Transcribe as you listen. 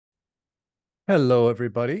Hello,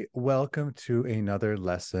 everybody. Welcome to another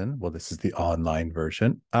lesson. Well, this is the online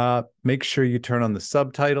version. Make sure you turn on the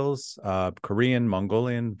subtitles, Korean,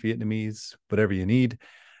 Mongolian, Vietnamese, whatever you need.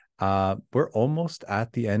 We're almost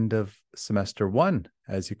at the end of semester one.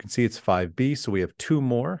 As you can see, it's 5B. So we have two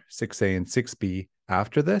more, 6A and 6B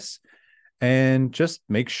after this. And just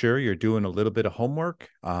make sure you're doing a little bit of homework.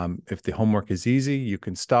 If the homework is easy, you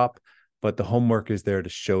can stop, but the homework is there to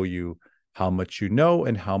show you how much you know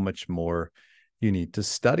and how much more you need to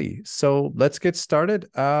study. So let's get started.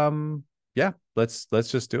 Yeah, let's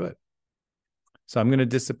just do it. So I'm going to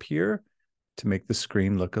disappear to make the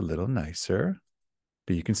screen look a little nicer,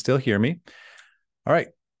 but you can still hear me. All right,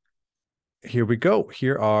 here we go.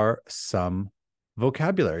 Here are some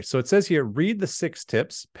vocabulary. So it says here, read the 6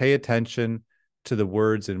 tips, pay attention to the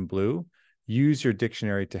words in blue, use your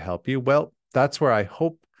dictionary to help you. Well, that's where I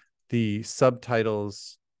hope the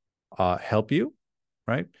subtitles help you,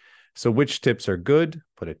 right? So which tips are good?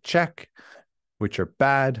 Put a check. Which are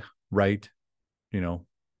bad? Write,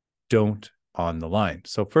 don't on the line.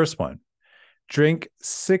 So first one, drink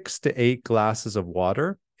 6 to 8 glasses of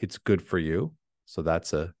water. It's good for you. So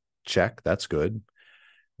that's a check. That's good.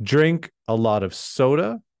 Drink a lot of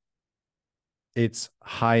soda. It's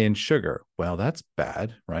high in sugar. Well, that's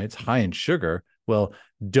bad, right? It's high in sugar. Well,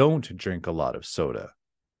 don't drink a lot of soda.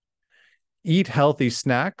 Eat healthy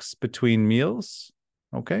snacks between meals.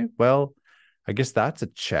 Okay, well, I guess that's a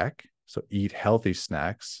check. So eat healthy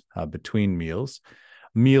snacks between meals.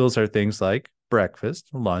 Meals are things like breakfast,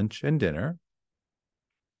 lunch, and dinner.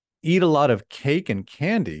 Eat a lot of cake and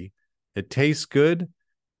candy. It tastes good,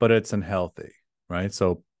 but it's unhealthy, right?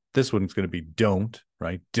 So this one's going to be don't,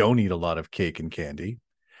 right? Don't eat a lot of cake and candy.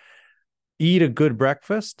 Eat a good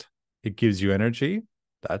breakfast. It gives you energy.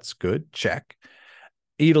 That's good. Check.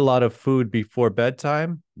 Eat a lot of food before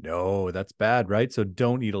bedtime. No, that's bad, right? So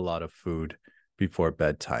don't eat a lot of food before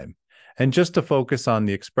bedtime. And just to focus on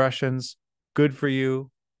the expressions, good for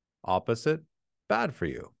you, opposite, bad for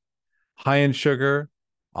you. High in sugar,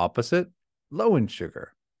 opposite, low in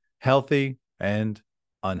sugar. Healthy and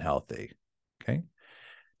unhealthy. Okay.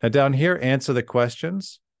 Now down here, answer the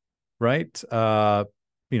questions, right?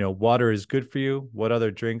 Water is good for you. What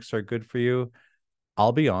other drinks are good for you?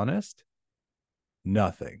 I'll be honest,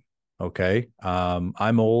 nothing. Okay.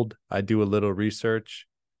 I'm old. I do a little research.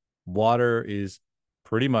 Water is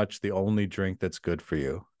pretty much the only drink that's good for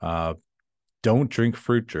you. Don't drink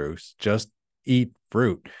fruit juice, just eat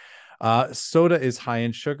fruit. Soda is high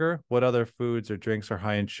in sugar. What other foods or drinks are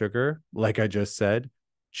high in sugar? Like I just said,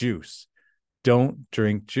 juice. Don't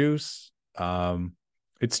drink juice.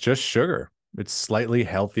 It's just sugar. It's slightly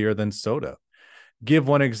healthier than soda. Give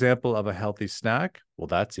one example of a healthy snack. Well,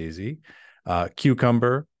 that's easy.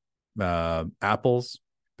 Cucumber, apples,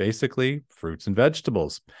 basically fruits and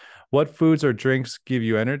vegetables. What foods or drinks give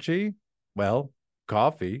you energy? Well,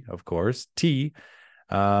 coffee, of course, tea.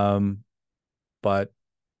 But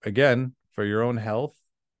again, for your own health,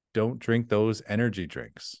 don't drink those energy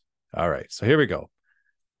drinks. All right, so here we go.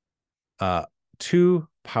 2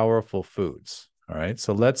 powerful foods. All right,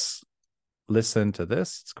 so let's listen to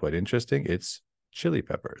this. It's quite interesting. It's chili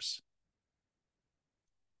peppers.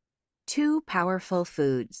 2 powerful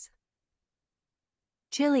foods.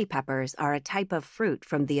 Chili peppers are a type of fruit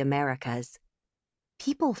from the Americas.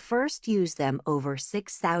 People first used them over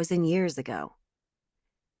 6,000 years ago.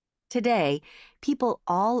 Today, people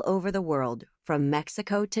all over the world, from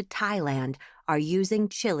Mexico to Thailand, are using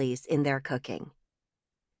chilies in their cooking.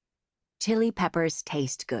 Chili peppers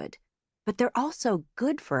taste good, but they're also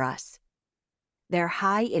good for us. They're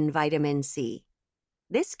high in vitamin C.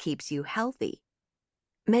 This keeps you healthy.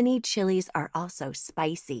 Many chilies are also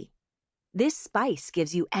spicy. This spice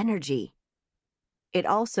gives you energy. It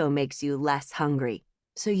also makes you less hungry,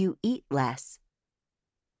 so you eat less.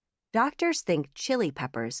 Doctors think chili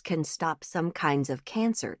peppers can stop some kinds of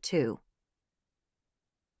cancer, too.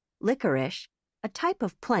 Licorice, a type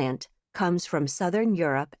of plant, comes from Southern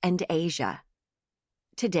Europe and Asia.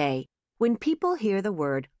 Today, when people hear the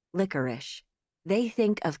word licorice, they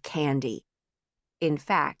think of candy. In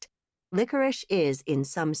fact, licorice is in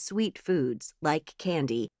some sweet foods like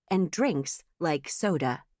candy and drinks like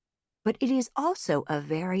soda, but it is also a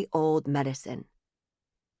very old medicine.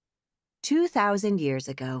 2,000 years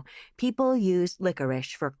ago, people used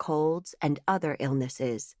licorice for colds and other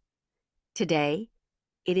illnesses. Today,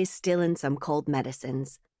 it is still in some cold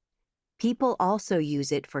medicines. People also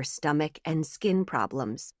use it for stomach and skin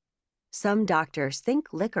problems. Some doctors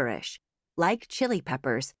think licorice, like chili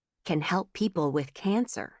peppers, can help people with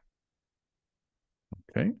cancer.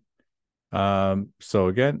 Okay. So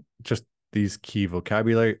again, just these key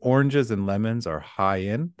vocabulary. Oranges and lemons are high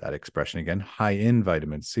in, that expression again, high in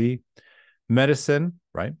vitamin C. Medicine,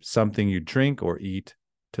 right? Something you drink or eat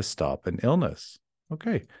to stop an illness.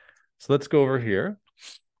 Okay, so let's go over here.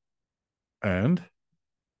 And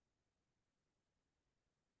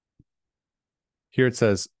here it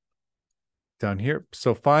says down here,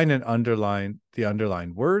 so find and underline the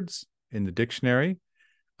underlined words in the dictionary.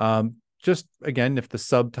 Just again, if the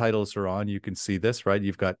subtitles are on, you can see this, right?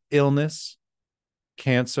 You've got illness,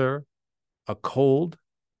 cancer, a cold,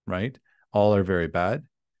 right? All are very bad,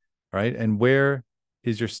 right? And where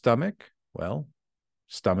is your stomach? Well,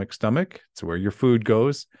 stomach. It's where your food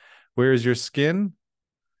goes. Where is your skin?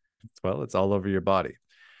 Well, it's all over your body.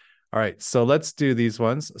 All right, so let's do these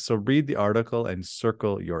ones. So read the article and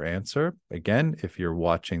circle your answer. Again, if you're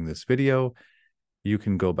watching this video, you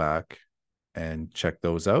can go back and check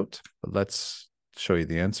those out. But let's show you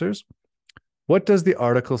the answers. What does the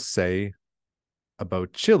article say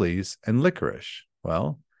about chilies and licorice?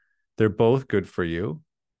 Well, they're both good for you.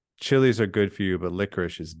 Chilies are good for you, but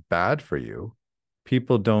licorice is bad for you.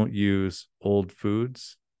 People don't use old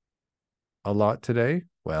foods a lot today.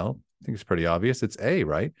 Well, I think it's pretty obvious. It's A,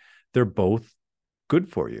 right? They're both good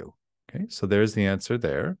for you. Okay, so there's the answer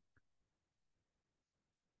there.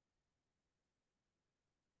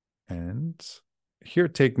 And here,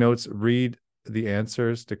 take notes, read the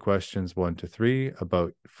answers to questions 1 to 3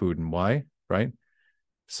 about food and why, right?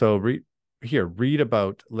 So read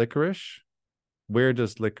about licorice. Where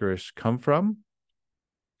does licorice come from?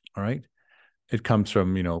 All right. It comes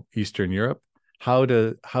from, Eastern Europe. How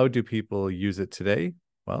do people use it today?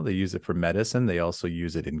 Well, they use it for medicine. They also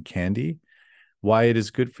use it in candy. Why it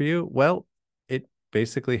is good for you? Well, it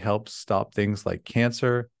basically helps stop things like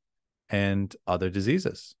cancer and other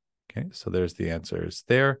diseases. Okay, so there's the answers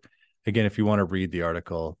there. Again, if you want to read the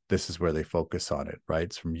article, this is where they focus on it, right?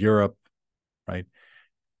 It's from Europe, right?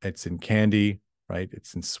 It's in candy, right?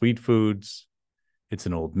 It's in sweet foods. It's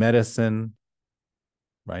in old medicine,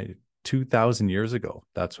 right? 2,000 years ago,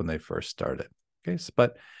 that's when they first started. Okay,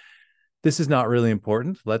 but this is not really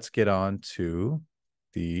important. Let's get on to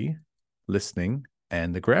the listening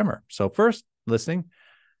and the grammar. So first, listening.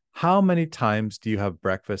 How many times do you have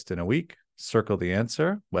breakfast in a week? Circle the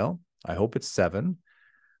answer. Well, I hope it's 7.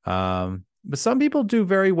 But some people do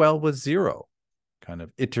very well with 0, kind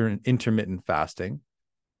of intermittent fasting.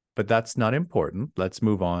 But that's not important. Let's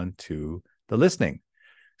move on to the listening.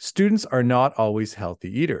 Students are not always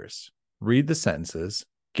healthy eaters. Read the sentences,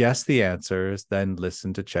 guess the answers, then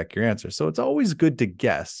listen to check your answers. So it's always good to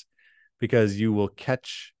guess because you will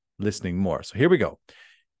catch listening more. So here we go.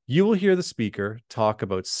 You will hear the speaker talk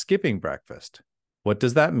about skipping breakfast. What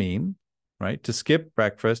does that mean? Right? To skip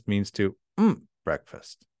breakfast means to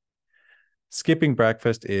breakfast. Skipping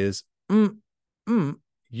breakfast is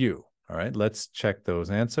you. All right, let's check those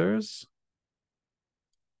answers.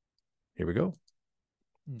 Here we go.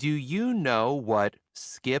 Do you know what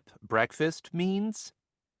skip breakfast means?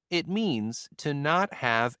 It means to not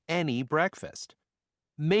have any breakfast.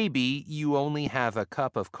 Maybe you only have a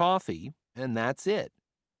cup of coffee, and that's it.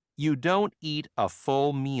 You don't eat a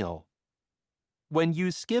full meal. When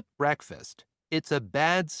you skip breakfast, it's a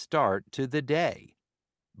bad start to the day.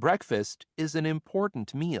 Breakfast is an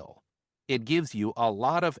important meal. It gives you a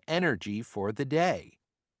lot of energy for the day.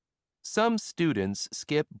 Some students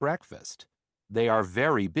skip breakfast. They are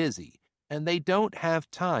very busy, and they don't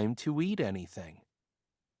have time to eat anything.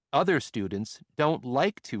 Other students don't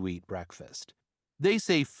like to eat breakfast. They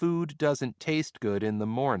say food doesn't taste good in the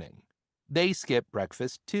morning. They skip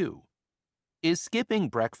breakfast too. Is skipping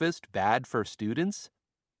breakfast bad for students?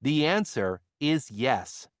 The answer is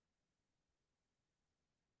yes.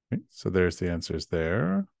 Okay, so there's the answers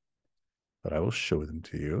there, but I will show them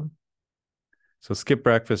to you. So skip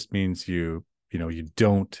breakfast means you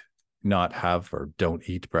don't not have or don't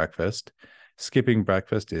eat breakfast. Skipping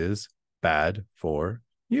breakfast is bad for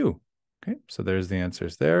you. Okay, so there's the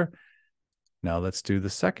answers there. Now let's do the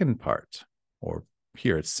second part, or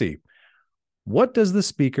here it's C. What does the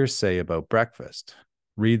speaker say about breakfast?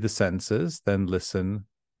 Read the sentences, then listen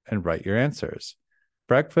and write your answers.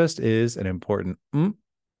 Breakfast is an important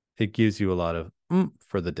It gives you a lot of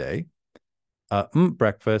for the day.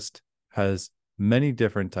 Breakfast has many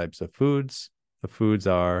different types of foods. The foods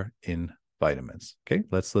are in vitamins. Okay,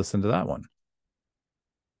 let's listen to that one.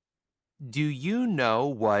 Do you know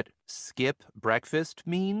what skip breakfast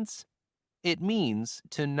means? It means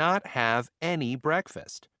to not have any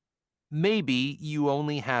breakfast. Maybe you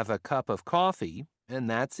only have a cup of coffee, and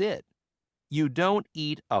that's it. You don't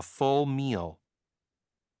eat a full meal.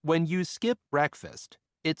 When you skip breakfast,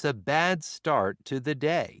 it's a bad start to the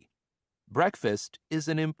day. Breakfast is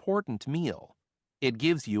an important meal. It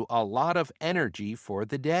gives you a lot of energy for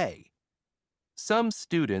the day. Some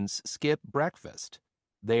students skip breakfast.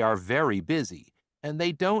 They are very busy and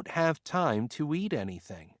they don't have time to eat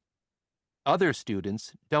anything. Other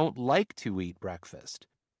students don't like to eat breakfast.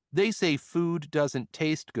 They say food doesn't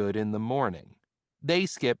taste good in the morning. They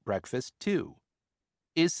skip breakfast too.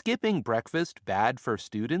 Is skipping breakfast bad for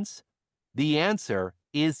students? The answer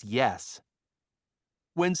is yes.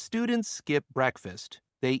 When students skip breakfast,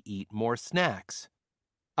 they eat more snacks.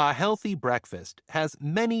 A healthy breakfast has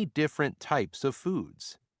many different types of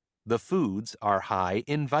foods. The foods are high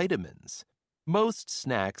in vitamins. Most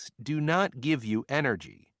snacks do not give you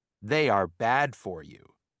energy. They are bad for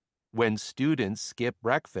you. When students skip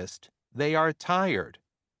breakfast, they are tired.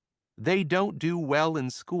 They don't do well in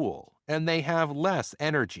school and they have less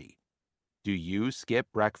energy. Do you skip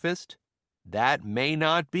breakfast? That may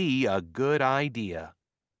not be a good idea.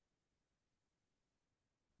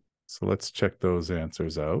 So let's check those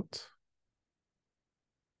answers out.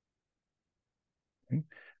 Okay.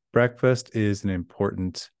 Breakfast is an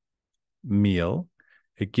important meal.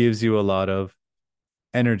 It gives you a lot of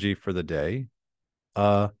energy for the day.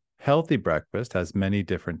 A healthy breakfast has many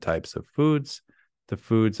different types of foods. The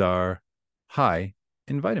foods are high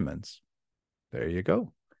in vitamins. There you go.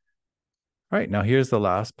 All right, now here's the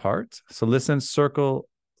last part. So listen, circle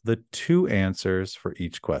the two answers for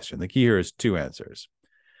each question. The key here is two answers.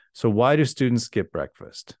 So why do students skip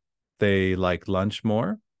breakfast? They like lunch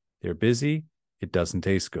more. They're busy. It doesn't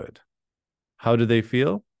taste good. How do they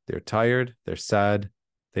feel? They're tired. They're sad.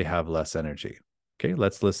 They have less energy. Okay,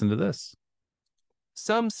 let's listen to this.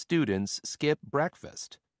 Some students skip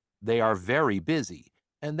breakfast. They are very busy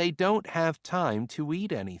and they don't have time to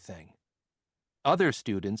eat anything. Other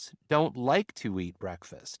students don't like to eat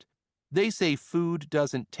breakfast. They say food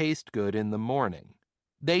doesn't taste good in the morning.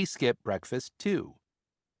 They skip breakfast too.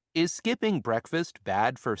 Is skipping breakfast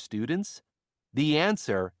bad for students? The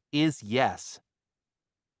answer is yes.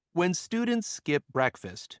 When students skip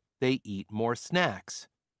breakfast, they eat more snacks.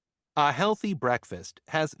 A healthy breakfast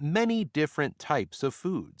has many different types of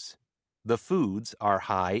foods. The foods are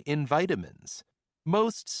high in vitamins.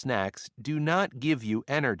 Most snacks do not give you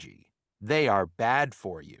energy. They are bad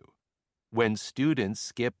for you. When students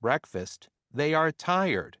skip breakfast, they are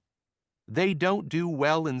tired. They don't do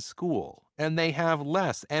well in school and they have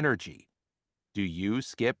less energy. Do you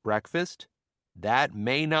skip breakfast? That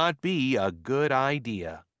may not be a good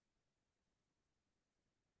idea.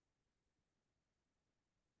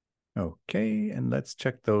 Okay, and let's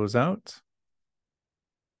check those out.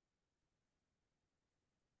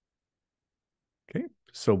 Okay,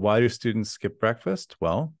 so why do students skip breakfast?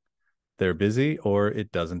 Well, they're busy or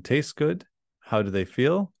it doesn't taste good. How do they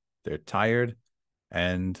feel? They're tired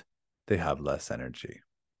and they have less energy.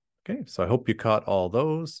 Okay, so I hope you caught all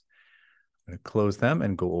those. I'm going to close them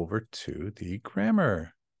and go over to the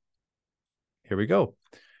grammar. Here we go.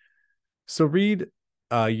 So read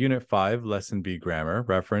Unit 5, Lesson B grammar,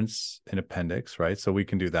 reference in appendix, right? So we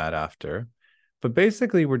can do that after. But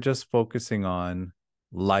basically, we're just focusing on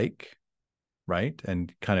like, right?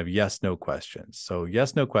 And kind of yes, no questions. So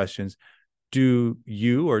yes, no questions. Do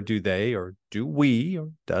you or do they or do we or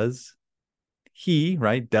does he,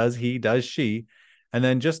 right? Does he, does she? And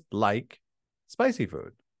then just like spicy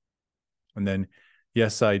food. And then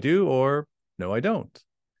yes, I do or no, I don't.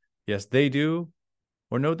 Yes, they do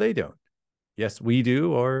or no, they don't. Yes, we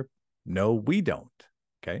do or no, we don't.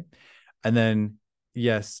 Okay. And then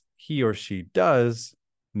yes, he or she does.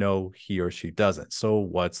 No, he or she doesn't. So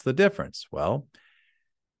what's the difference? Well,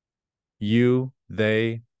 you,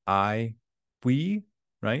 they, I, we,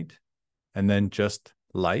 right? And then just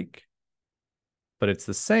like, but it's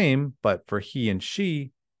the same, but for he and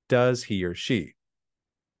she, does he or she?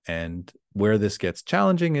 And where this gets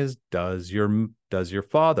challenging is does your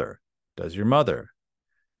father, does your mother,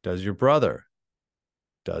 does your brother,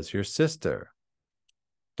 does your sister,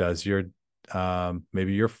 does your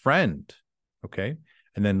maybe your friend, okay?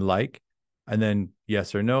 And then like, and then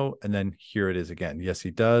yes or no, and then here it is again. Yes,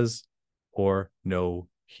 he does, or no,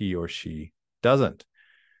 he or she doesn't.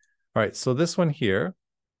 All right, so this one here,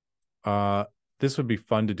 this would be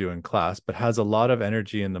fun to do in class, but has a lot of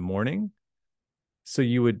energy in the morning. So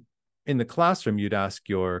you would, in the classroom, you'd ask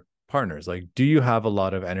your partners, like, do you have a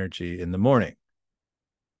lot of energy in the morning?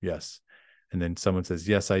 Yes. And then someone says,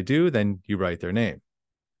 yes, I do. Then you write their name.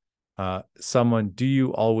 Someone, do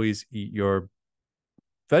you always eat your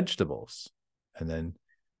vegetables? And then,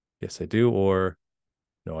 yes, I do, or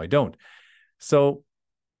no, I don't. So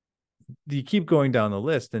you keep going down the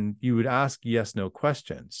list and you would ask yes, no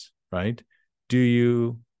questions, right? Do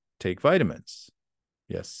you take vitamins?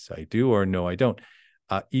 Yes, I do, or no, I don't.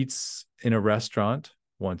 Eats in a restaurant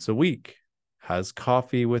once a week, has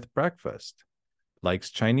coffee with breakfast, likes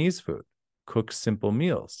Chinese food, cooks simple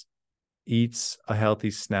meals, eats a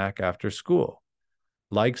healthy snack after school,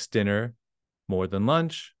 likes dinner more than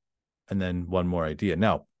lunch, and then one more idea.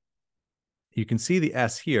 Now, you can see the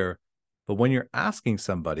S here, but when you're asking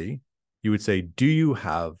somebody, you would say, do you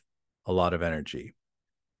have a lot of energy?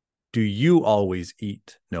 Do you always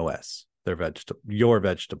eat, no S, your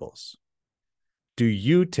vegetables? Do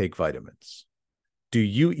you take vitamins? Do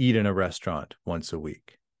you eat in a restaurant once a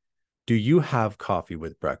week? Do you have coffee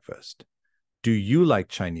with breakfast? Do you like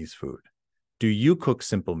Chinese food? Do you cook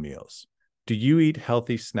simple meals? Do you eat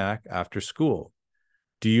healthy snack after school?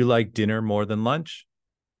 Do you like dinner more than lunch?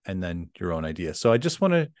 And then your own idea. So I just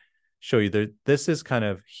want to show you that this is kind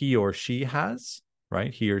of he or she has,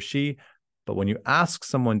 right? He or she. But when you ask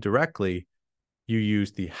someone directly, you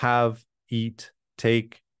use the have, eat,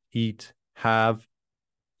 take, eat, have,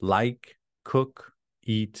 like, cook,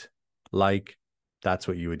 eat, like. That's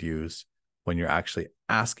what you would use when you're actually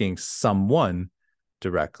asking someone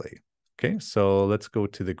directly. Okay, so let's go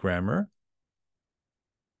to the grammar.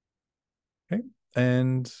 Okay,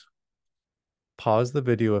 and pause the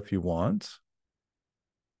video if you want.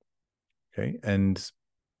 Okay, and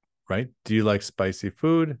right, do you like spicy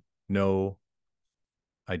food? No,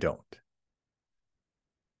 I don't.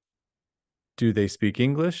 Do they speak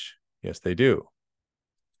English? Yes, they do.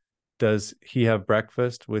 Does he have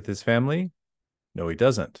breakfast with his family? No, he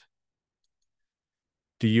doesn't.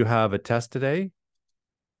 Do you have a test today?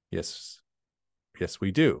 Yes. Yes,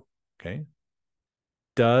 we do. Okay.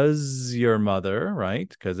 Does your mother, right?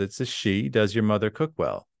 Because it's a she, does your mother cook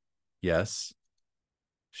well? Yes,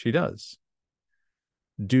 she does.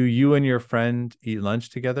 Do you and your friend eat lunch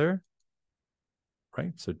together?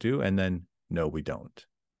 Right. So do, and then no, we don't.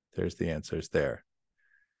 There's the answers there.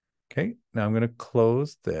 Okay. Now I'm going to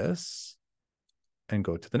close this and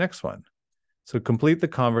go to the next one. So complete the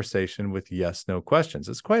conversation with yes, no questions.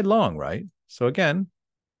 It's quite long, right? So again,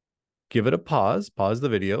 give it a pause the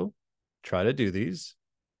video, try to do these.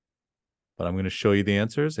 But I'm going to show you the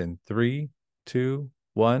answers in 3, 2,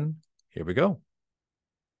 1. Here we go.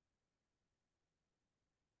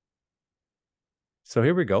 So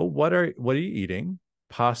here we go. What are you eating?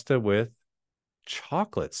 Pasta with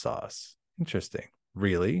chocolate sauce. Interesting.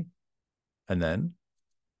 Really? And then,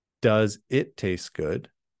 does it taste good?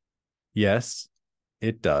 Yes,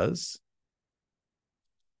 it does.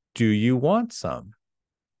 Do you want some?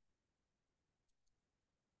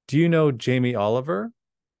 Do you know Jamie Oliver?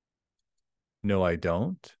 No, I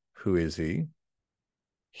don't. Who is he?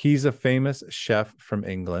 He's a famous chef from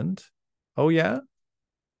England. Oh, yeah?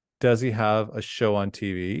 Does he have a show on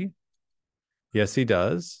TV? Yes, he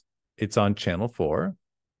does. It's on Channel 4.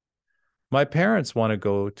 My parents want to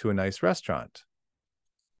go to a nice restaurant.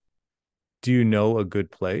 Do you know a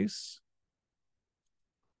good place?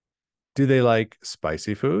 Do they like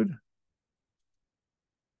spicy food?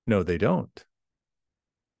 No, they don't.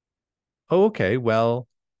 Oh, okay. Well,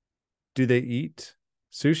 do they eat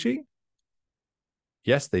sushi?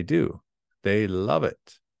 Yes, they do. They love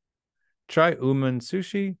it. Try Uman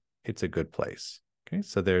Sushi. It's a good place. Okay,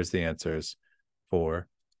 so there's the answers for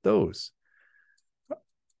those.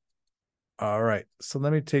 All right, so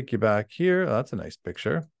let me take you back here. Oh, that's a nice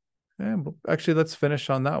picture. And actually, let's finish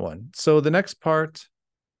on that one. So the next part,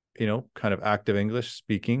 kind of active English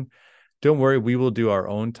speaking. Don't worry, we will do our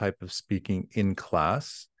own type of speaking in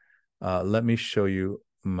class. Let me show you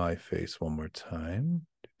my face one more time.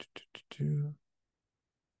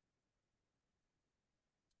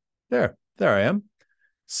 There I am.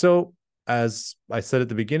 So as I said at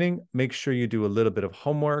the beginning, make sure you do a little bit of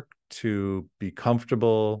homework to be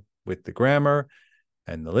comfortable with the grammar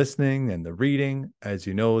and the listening and the reading. As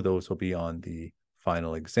you know, those will be on the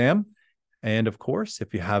final exam. And of course,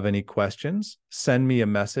 if you have any questions, send me a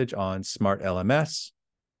message on Smart LMS,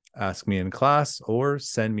 ask me in class, or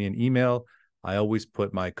send me an email. I always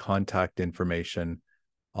put my contact information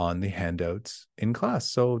on the handouts in class.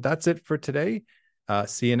 So that's it for today.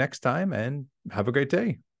 See you next time and have a great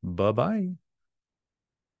day. Bye-bye.